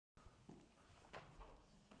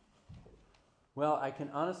Well, I can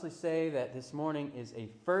honestly say that this morning is a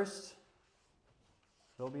first.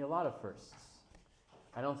 There'll be a lot of firsts.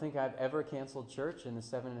 I don't think I've ever canceled church in the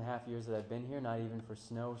 7.5 years that I've been here, not even for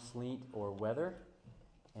snow, sleet, or weather.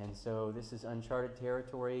 And so this is uncharted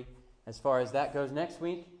territory as far as that goes next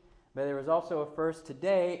week. But there was also a first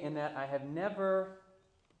today in that I have never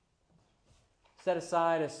set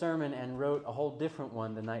aside a sermon and wrote a whole different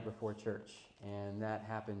one the night before church. And that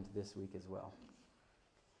happened this week as well.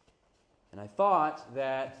 And I thought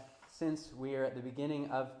that since we are at the beginning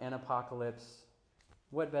of an apocalypse,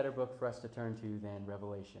 what better book for us to turn to than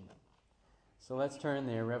Revelation? So let's turn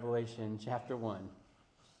there, Revelation chapter 1.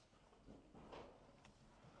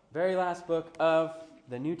 Very last book of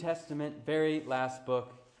the New Testament, very last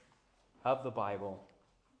book of the Bible.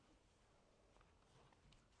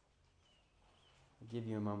 I'll give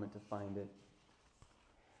you a moment to find it.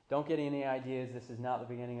 Don't get any ideas. This is not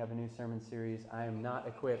the beginning of a new sermon series. I am not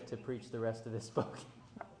equipped to preach the rest of this book.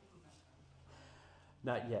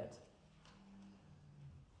 Not yet.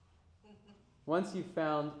 Once you've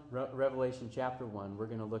found Revelation chapter 1, we're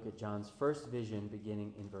going to look at John's first vision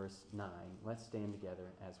beginning in verse 9. Let's stand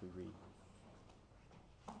together as we read.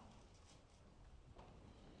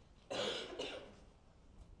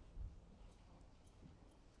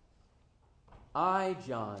 I,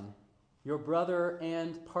 John, your brother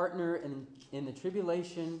and partner in the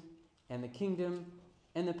tribulation and the kingdom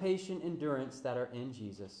and the patient endurance that are in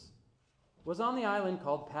Jesus, was on the island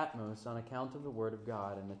called Patmos on account of the word of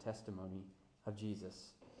God and the testimony of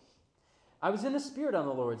Jesus. I was in the Spirit on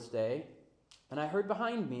the Lord's day, and I heard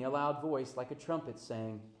behind me a loud voice like a trumpet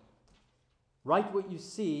saying, "Write what you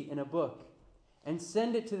see in a book, and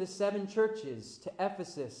send it to the 7 churches, to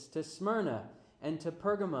Ephesus, to Smyrna, and to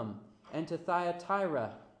Pergamum, and to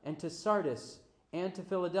Thyatira, and to Sardis, and to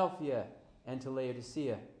Philadelphia, and to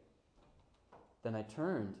Laodicea." Then I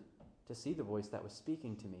turned to see the voice that was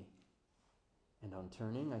speaking to me. And on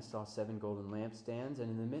turning, I saw 7 golden lampstands, and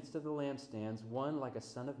in the midst of the lampstands, one like a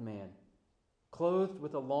son of man, clothed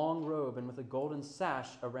with a long robe and with a golden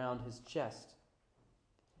sash around his chest.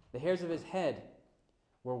 The hairs of his head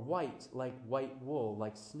were white like white wool,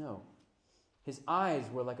 like snow. His eyes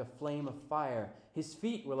were like a flame of fire. His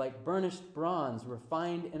feet were like burnished bronze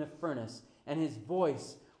refined in a furnace, and his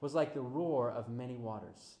voice was like the roar of many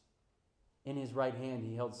waters. In his right hand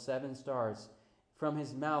he held 7 stars. From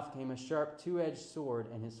his mouth came a sharp 2-edged sword,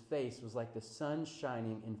 and his face was like the sun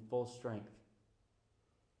shining in full strength.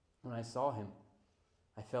 When I saw him,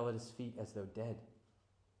 I fell at his feet as though dead.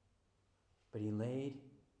 But he laid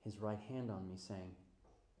his right hand on me, saying,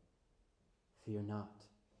 "Fear not.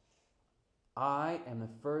 I am the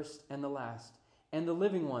first and the last, and the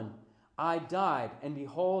living one. I died, and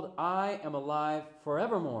behold, I am alive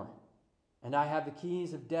forevermore, and I have the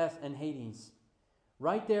keys of death and Hades.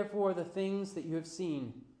 Write therefore the things that you have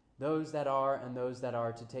seen, those that are and those that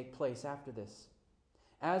are to take place after this.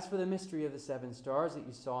 As for the mystery of the 7 stars that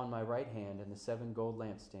you saw in my right hand and the 7 gold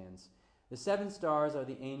lampstands, the 7 stars are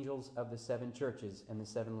the angels of the 7 churches, and the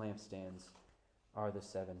 7 lampstands are the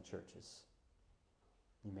 7 churches."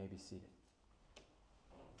 You may be seated.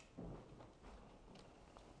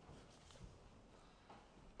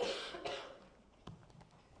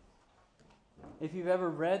 If you've ever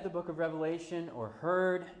read the book of Revelation or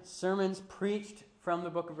heard sermons preached from the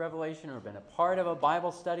book of Revelation or been a part of a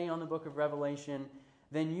Bible study on the book of Revelation,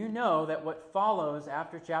 then you know that what follows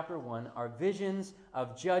after chapter 1 are visions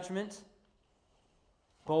of judgment,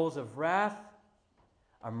 bowls of wrath,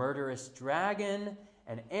 a murderous dragon,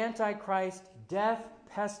 an antichrist, death,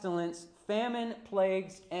 pestilence, famine,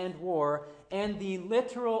 plagues, and war, and the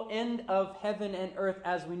literal end of heaven and earth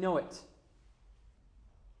as we know it.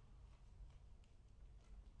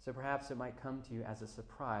 So perhaps it might come to you as a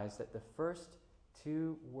surprise that the first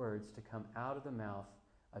 2 words to come out of the mouth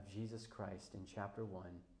of Jesus Christ in chapter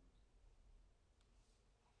 1,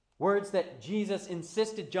 words that Jesus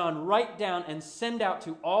insisted John write down and send out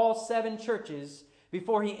to all 7 churches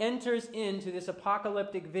before he enters into this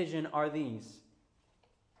apocalyptic vision, are these: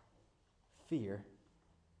 "Fear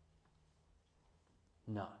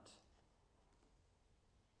not."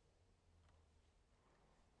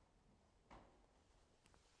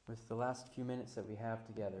 With the last few minutes that we have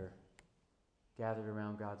together, gathered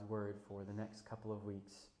around God's Word for the next couple of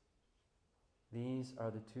weeks, these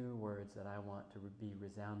are the 2 words that I want to be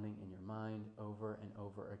resounding in your mind over and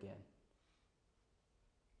over again.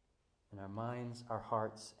 In our minds, our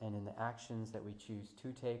hearts, and in the actions that we choose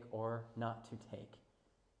to take or not to take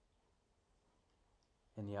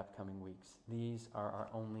in the upcoming weeks. These are our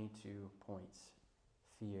only 2 points: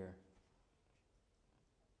 fear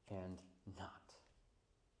and not.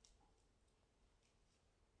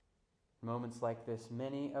 In moments like this,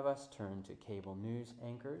 many of us turn to cable news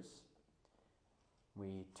anchors.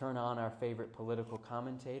 We turn on our favorite political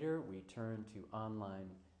commentator. We turn to online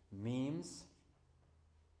memes.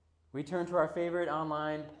 We turn to our favorite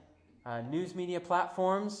online news media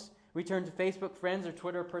platforms. We turn to Facebook friends or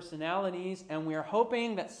Twitter personalities, and we are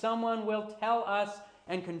hoping that someone will tell us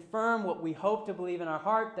and confirm what we hope to believe in our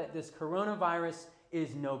heart, that this coronavirus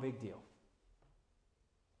is no big deal.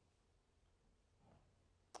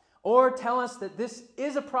 Or tell us that this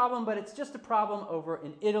is a problem, but it's just a problem over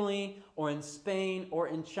in Italy or in Spain or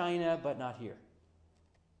in China, but not here.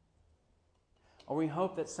 Or we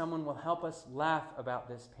hope that someone will help us laugh about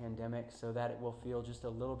this pandemic so that it will feel just a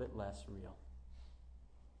little bit less real.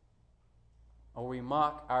 Or we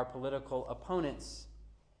mock our political opponents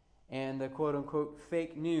and the quote-unquote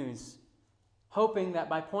fake news, hoping that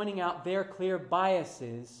by pointing out their clear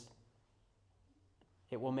biases,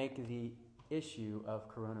 it will make the issue of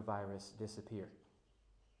coronavirus disappear.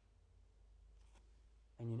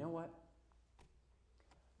 And you know what?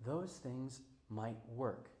 Those things might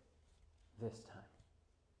work this time.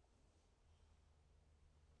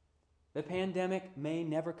 The pandemic may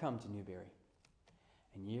never come to Newberry.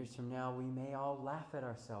 And years from now, we may all laugh at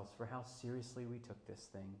ourselves for how seriously we took this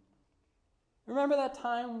thing. Remember that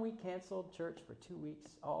time we canceled church for 2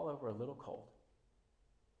 weeks, all over a little cold?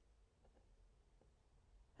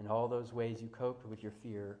 And all those ways you coped with your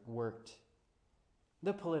fear worked.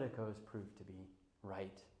 The politicos proved to be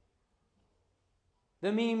right.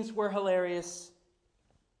 The memes were hilarious.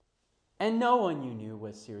 And no one you knew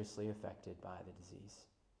was seriously affected by the disease.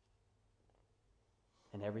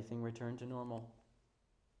 And everything returned to normal.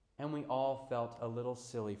 And we all felt a little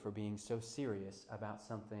silly for being so serious about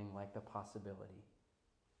something like the possibility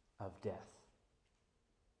of death.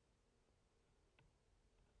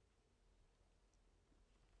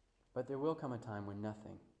 But there will come a time when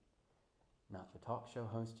nothing, not the talk show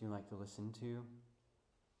host you like to listen to,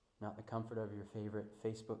 not the comfort of your favorite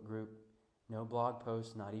Facebook group, no blog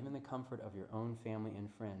post, not even the comfort of your own family and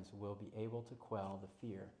friends will be able to quell the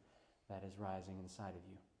fear that is rising inside of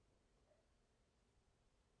you.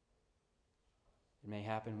 It may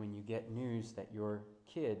happen when you get news that your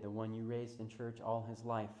kid, the one you raised in church all his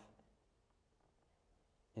life,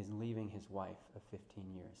 is leaving his wife of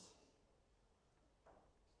 15 years.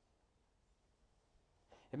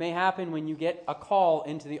 It may happen when you get a call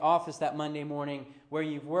into the office that Monday morning where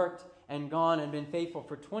you've worked and gone and been faithful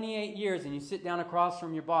for 28 years, and you sit down across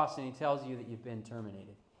from your boss and he tells you that you've been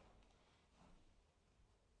terminated.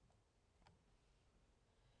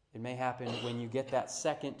 It may happen when you get that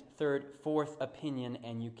second, third, fourth opinion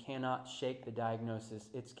and you cannot shake the diagnosis.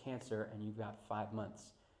 It's cancer and you've got 5 months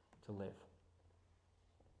to live.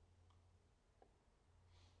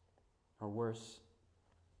 Or worse,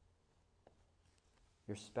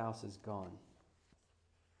 your spouse is gone,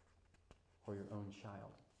 or your own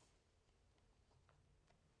child.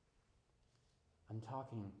 I'm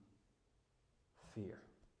talking fear.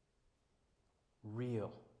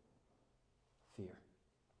 Real fear.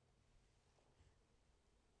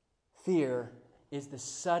 Fear is the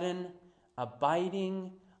sudden,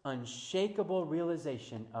 abiding, unshakable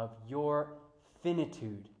realization of your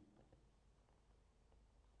finitude,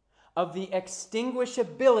 of the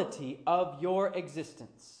extinguishability of your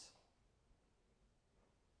existence.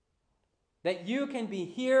 That you can be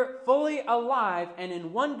here fully alive and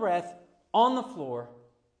in one breath on the floor,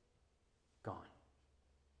 gone.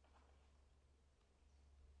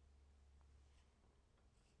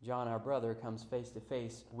 John, our brother, comes face to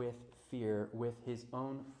face with fear, with his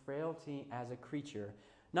own frailty as a creature,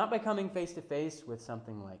 not by coming face to face with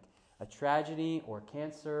something like a tragedy or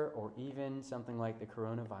cancer or even something like the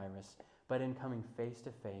coronavirus, but in coming face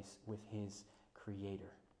to face with his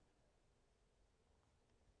Creator.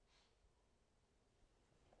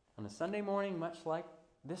 On a Sunday morning, much like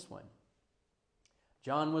this one,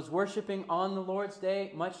 John was worshiping on the Lord's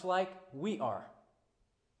Day, much like we are.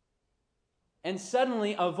 And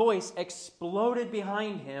suddenly a voice exploded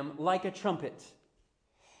behind him like a trumpet.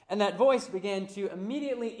 And that voice began to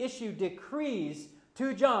immediately issue decrees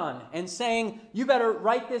to John and saying, you better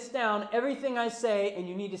write this down, everything I say, and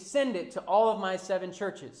you need to send it to all of my 7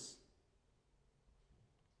 churches.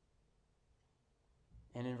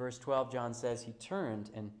 And in verse 12, John says he turned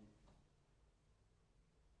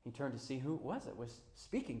to see who it was that was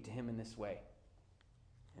speaking to him in this way.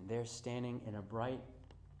 And there, standing in a bright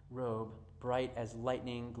robe, bright as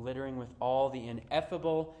lightning, glittering with all the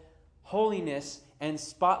ineffable holiness and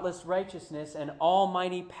spotless righteousness and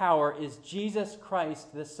almighty power, is Jesus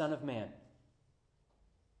Christ, the Son of Man.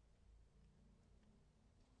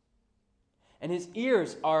 and his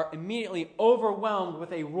ears are immediately overwhelmed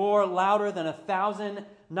with a roar louder than 1,000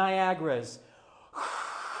 Niagaras.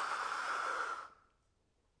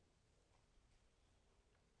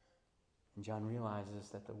 And John realizes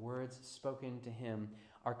that the words spoken to him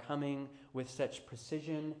are coming with such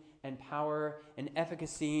precision and power and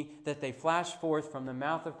efficacy that they flash forth from the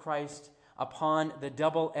mouth of Christ upon the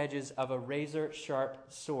double edges of a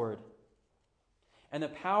razor-sharp sword. And the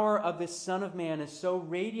power of this Son of Man is so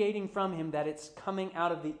radiating from him that it's coming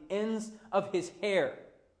out of the ends of his hair.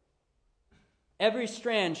 Every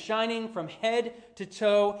strand shining from head to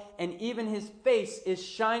toe, and even his face is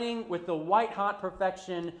shining with the white-hot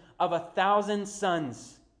perfection of 1,000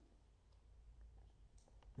 suns.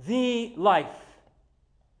 The life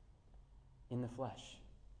in the flesh.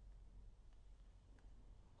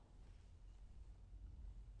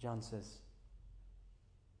 John says,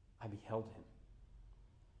 I beheld him.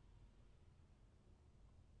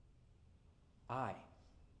 I,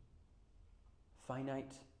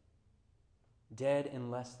 finite, dead in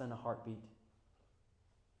less than a heartbeat,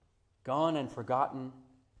 gone and forgotten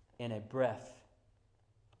in a breath,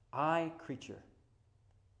 I, creature,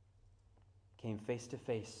 came face to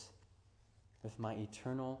face with my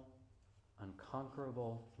eternal,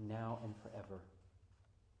 unconquerable, now and forever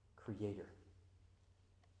Creator.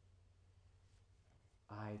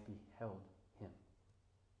 I beheld him.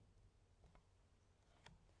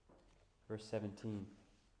 Verse 17.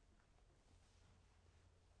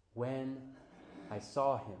 When I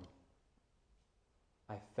saw him,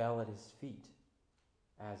 I fell at his feet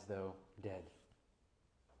as though dead.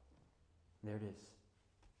 There it is.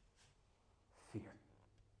 Fear.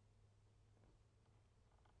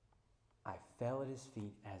 I fell at his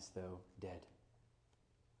feet as though dead.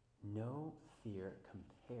 No fear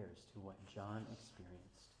compares to what John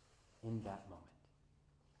experienced in that moment.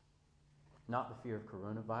 Not the fear of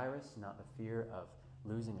coronavirus, not the fear of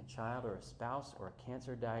losing a child or a spouse or a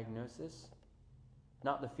cancer diagnosis,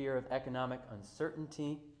 not the fear of economic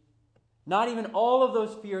uncertainty. Not even all of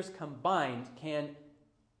those fears combined can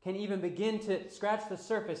even begin to scratch the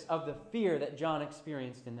surface of the fear that John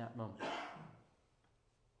experienced in that moment.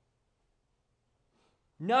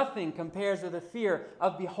 Nothing compares with the fear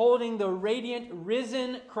of beholding the radiant,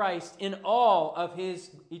 risen Christ in all of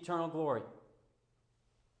his eternal glory.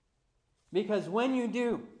 Because when you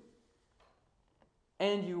do,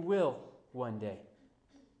 and you will one day,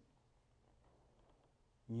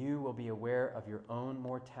 you will be aware of your own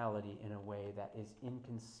mortality in a way that is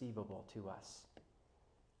inconceivable to us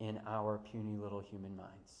in our puny little human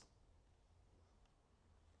minds.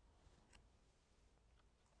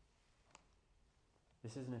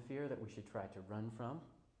 This isn't a fear that we should try to run from.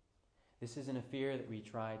 This isn't a fear that we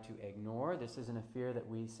try to ignore. This isn't a fear that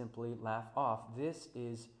we simply laugh off. This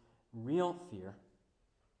is real fear.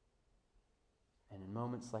 And in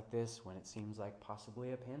moments like this, when it seems like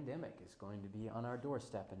possibly a pandemic is going to be on our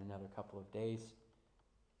doorstep in another couple of days,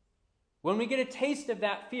 when we get a taste of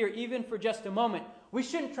that fear, even for just a moment, we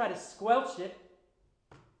shouldn't try to squelch it.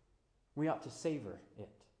 We ought to savor it.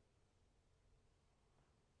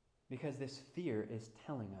 Because this fear is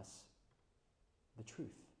telling us the truth.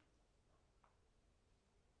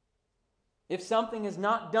 If something is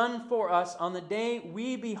not done for us on the day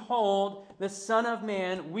we behold the Son of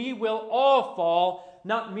Man, we will all fall,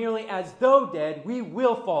 not merely as though dead, we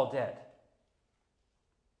will fall dead.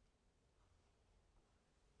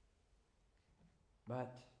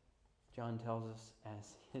 But John tells us,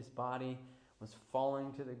 as his body was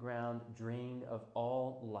falling to the ground, drained of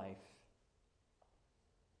all life,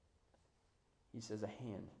 he says a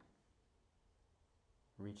hand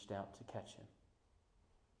reached out to catch him.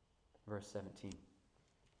 Verse 17.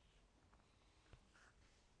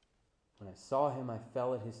 When I saw him, I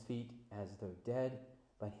fell at his feet as though dead,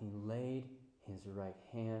 but he laid his right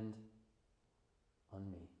hand on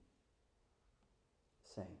me,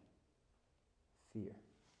 saying, fear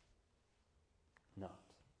not.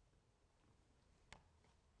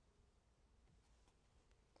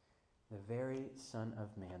 The very Son of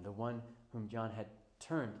Man, the one whom John had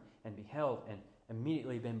turned and beheld and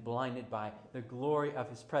immediately been blinded by the glory of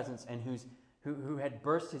his presence, and who had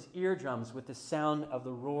burst his eardrums with the sound of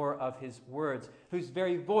the roar of his words, whose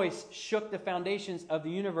very voice shook the foundations of the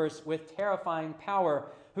universe with terrifying power,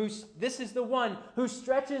 this is the one who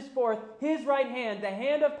stretches forth his right hand, the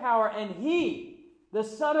hand of power, and he, the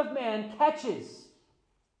Son of Man, catches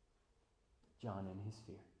John in his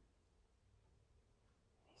fear.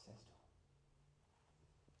 He says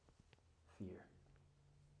to him, fear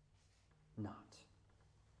not.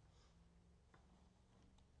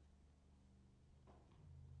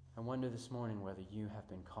 I wonder this morning whether you have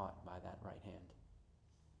been caught by that right hand.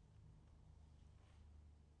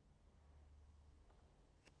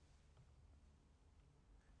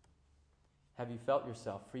 have you felt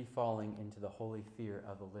yourself free falling into the holy fear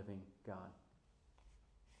of the living God?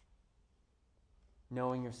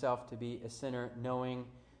 Knowing yourself to be a sinner, knowing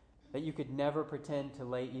that you could never pretend to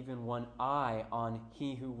lay even one eye on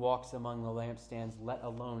he who walks among the lampstands, let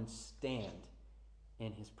alone stand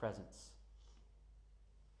in his presence.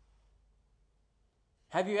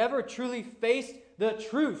 Have you ever truly faced the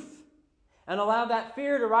truth and allowed that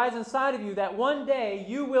fear to rise inside of you that one day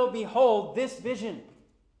you will behold this vision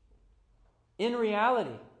in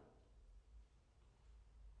reality?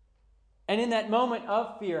 And in that moment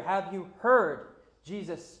of fear, have you heard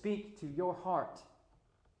Jesus speak to your heart?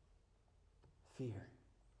 Fear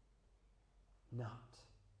not.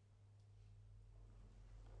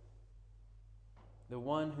 The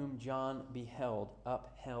one whom John beheld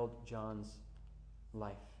upheld John's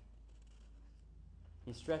life.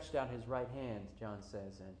 He stretched out his right hand, John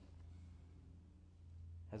says, and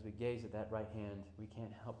as we gaze at that right hand, we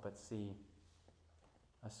can't help but see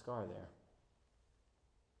a scar there.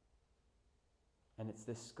 And it's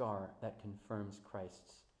this scar that confirms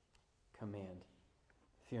Christ's command.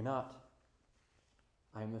 Fear not.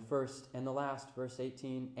 I am the first and the last, verse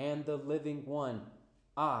 18, and the living one.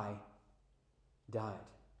 I died.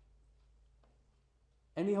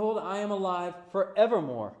 And behold, I am alive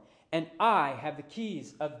forevermore, and I have the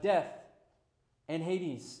keys of death and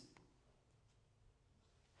Hades.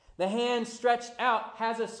 The hand stretched out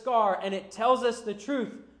has a scar, and it tells us the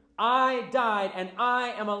truth. I died, and I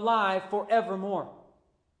am alive forevermore.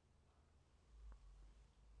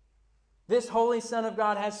 This holy Son of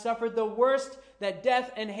God has suffered the worst that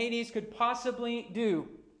death and Hades could possibly do.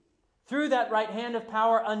 Through that right hand of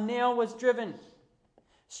power, a nail was driven.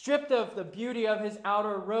 Stripped of the beauty of his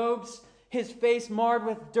outer robes, his face marred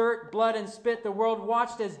with dirt, blood, and spit, the world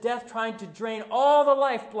watched as death tried to drain all the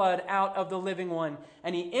lifeblood out of the living one.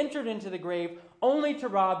 And he entered into the grave only to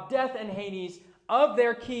rob death and Hades of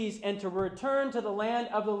their keys and to return to the land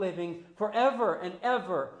of the living forever and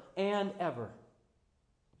ever and ever.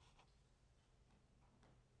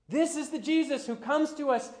 This is the Jesus who comes to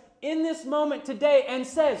us in this moment today and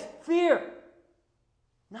says, fear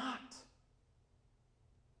not.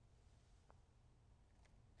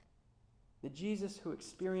 The Jesus who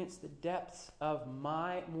experienced the depths of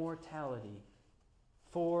my mortality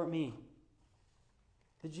for me.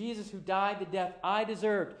 The Jesus who died the death I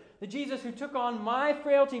deserved. The Jesus who took on my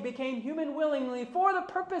frailty, became human willingly for the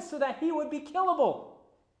purpose so that he would be killable.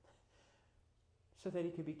 So that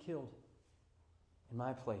he could be killed in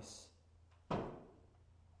my place. The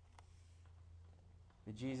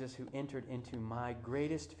Jesus who entered into my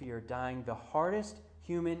greatest fear, dying the hardest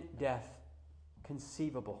human death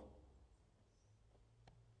conceivable.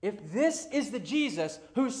 If this is the Jesus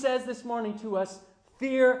who says this morning to us,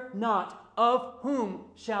 fear not, of whom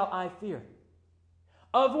shall I fear?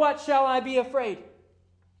 Of what shall I be afraid?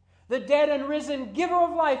 The dead and risen giver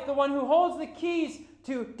of life, the one who holds the keys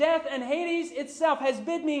to death and Hades itself, has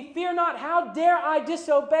bid me, fear not. How dare I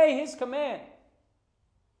disobey his command?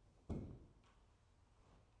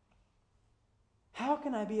 How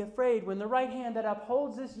can I be afraid when the right hand that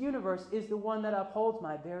upholds this universe is the one that upholds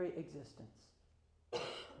my very existence?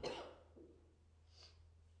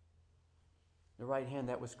 The right hand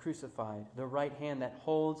that was crucified, the right hand that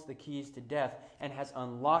holds the keys to death and has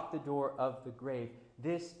unlocked the door of the grave.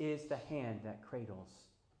 This is the hand that cradles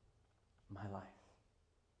my life.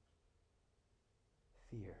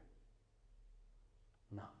 Fear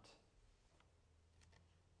not.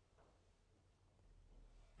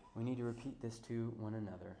 We need to repeat this to one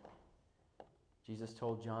another. Jesus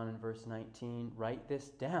told John in verse 19, write this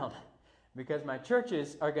down because my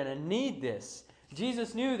churches are going to need this.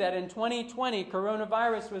 Jesus knew that in 2020,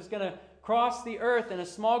 coronavirus was going to cross the earth, and a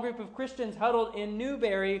small group of Christians huddled in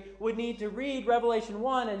Newberry would need to read Revelation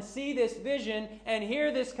 1 and see this vision and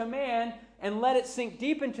hear this command and let it sink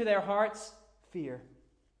deep into their hearts. Fear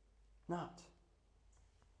not.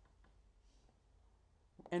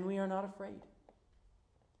 And we are not afraid.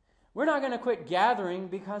 We're not going to quit gathering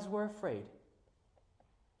because we're afraid.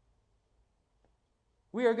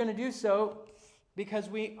 We are going to do so because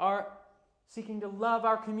we are seeking to love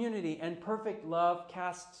our community, and perfect love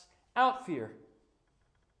casts out fear.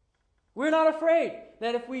 We're not afraid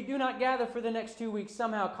that if we do not gather for the next 2 weeks,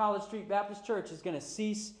 somehow College Street Baptist Church is going to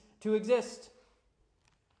cease to exist.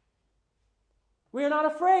 We are not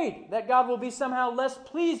afraid that God will be somehow less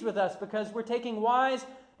pleased with us because we're taking wise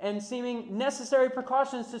and seeming necessary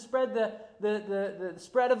precautions to spread the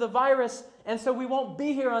spread of the virus, and so we won't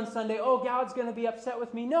be here on Sunday. Oh, God's going to be upset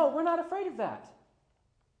with me. No, we're not afraid of that.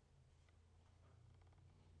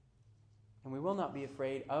 And we will not be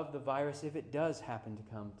afraid of the virus if it does happen to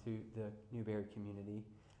come to the Newberry community,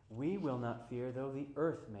 We will not fear, though the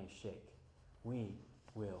earth may shake. We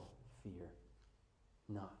will fear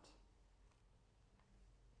not.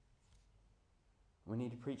 We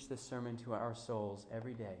need to preach this sermon to our souls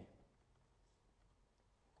every day.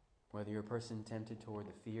 Whether you're a person tempted toward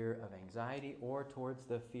the fear of anxiety or towards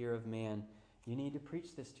the fear of man, you need to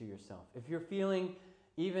preach this to yourself. If you're feeling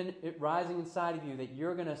even it rising inside of you that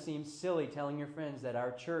you're going to seem silly telling your friends that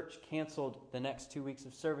our church canceled the next 2 weeks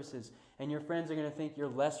of services, and your friends are going to think you're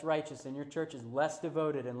less righteous and your church is less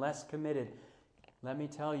devoted and less committed, let me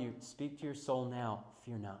tell you, speak to your soul now,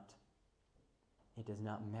 fear not. It does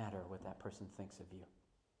not matter what that person thinks of you.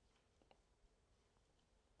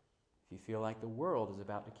 If you feel like the world is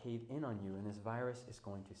about to cave in on you and this virus is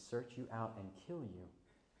going to search you out and kill you,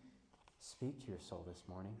 speak to your soul this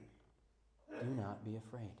morning. Do not be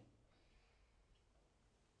afraid.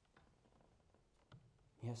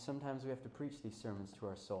 Yes, sometimes we have to preach these sermons to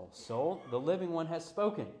our soul. Soul, the living one has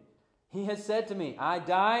spoken. He has said to me, I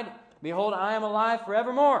died, behold, I am alive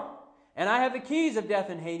forevermore. And I have the keys of death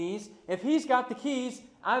and Hades. If he's got the keys,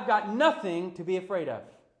 I've got nothing to be afraid of.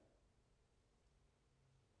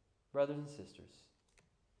 Brothers and sisters,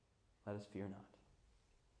 let us fear not.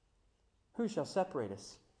 Who shall separate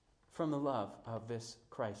us from the love of this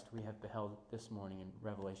Christ we have beheld this morning in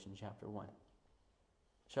Revelation chapter 1?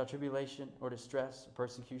 Shall tribulation or distress, or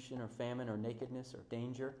persecution or famine or nakedness or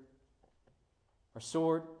danger or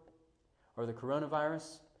sword or the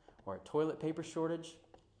coronavirus or a toilet paper shortage?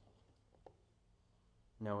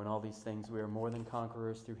 No, in all these things we are more than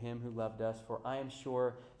conquerors through him who loved us. For I am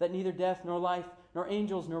sure that neither death nor life, nor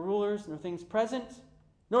angels, nor rulers, nor things present,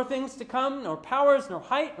 nor things to come, nor powers, nor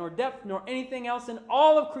height, nor depth, nor anything else in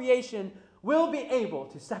all of creation will be able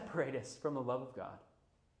to separate us from the love of God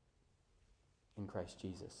in Christ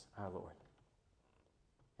Jesus our Lord.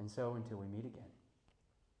 And so until we meet again,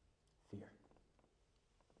 fear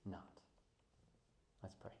not.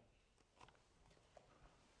 Let's pray.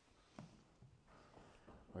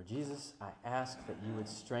 Lord Jesus, I ask that you would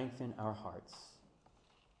strengthen our hearts.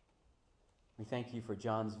 We thank you for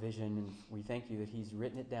John's vision, and we thank you that he's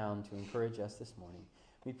written it down to encourage us this morning.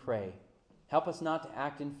 We pray, help us not to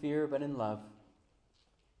act in fear, but in love.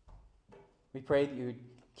 We pray that you would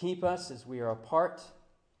keep us as we are apart.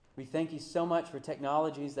 We thank you so much for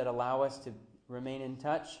technologies that allow us to remain in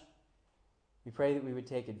touch. We pray that we would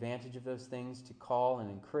take advantage of those things to call and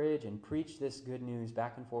encourage and preach this good news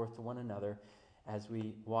back and forth to one another as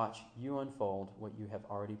we watch you unfold what you have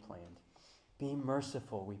already planned. Be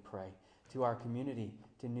merciful, we pray, to our community,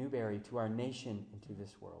 to Newberry, to our nation, and to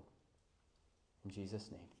this world. In Jesus'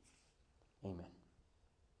 name, amen.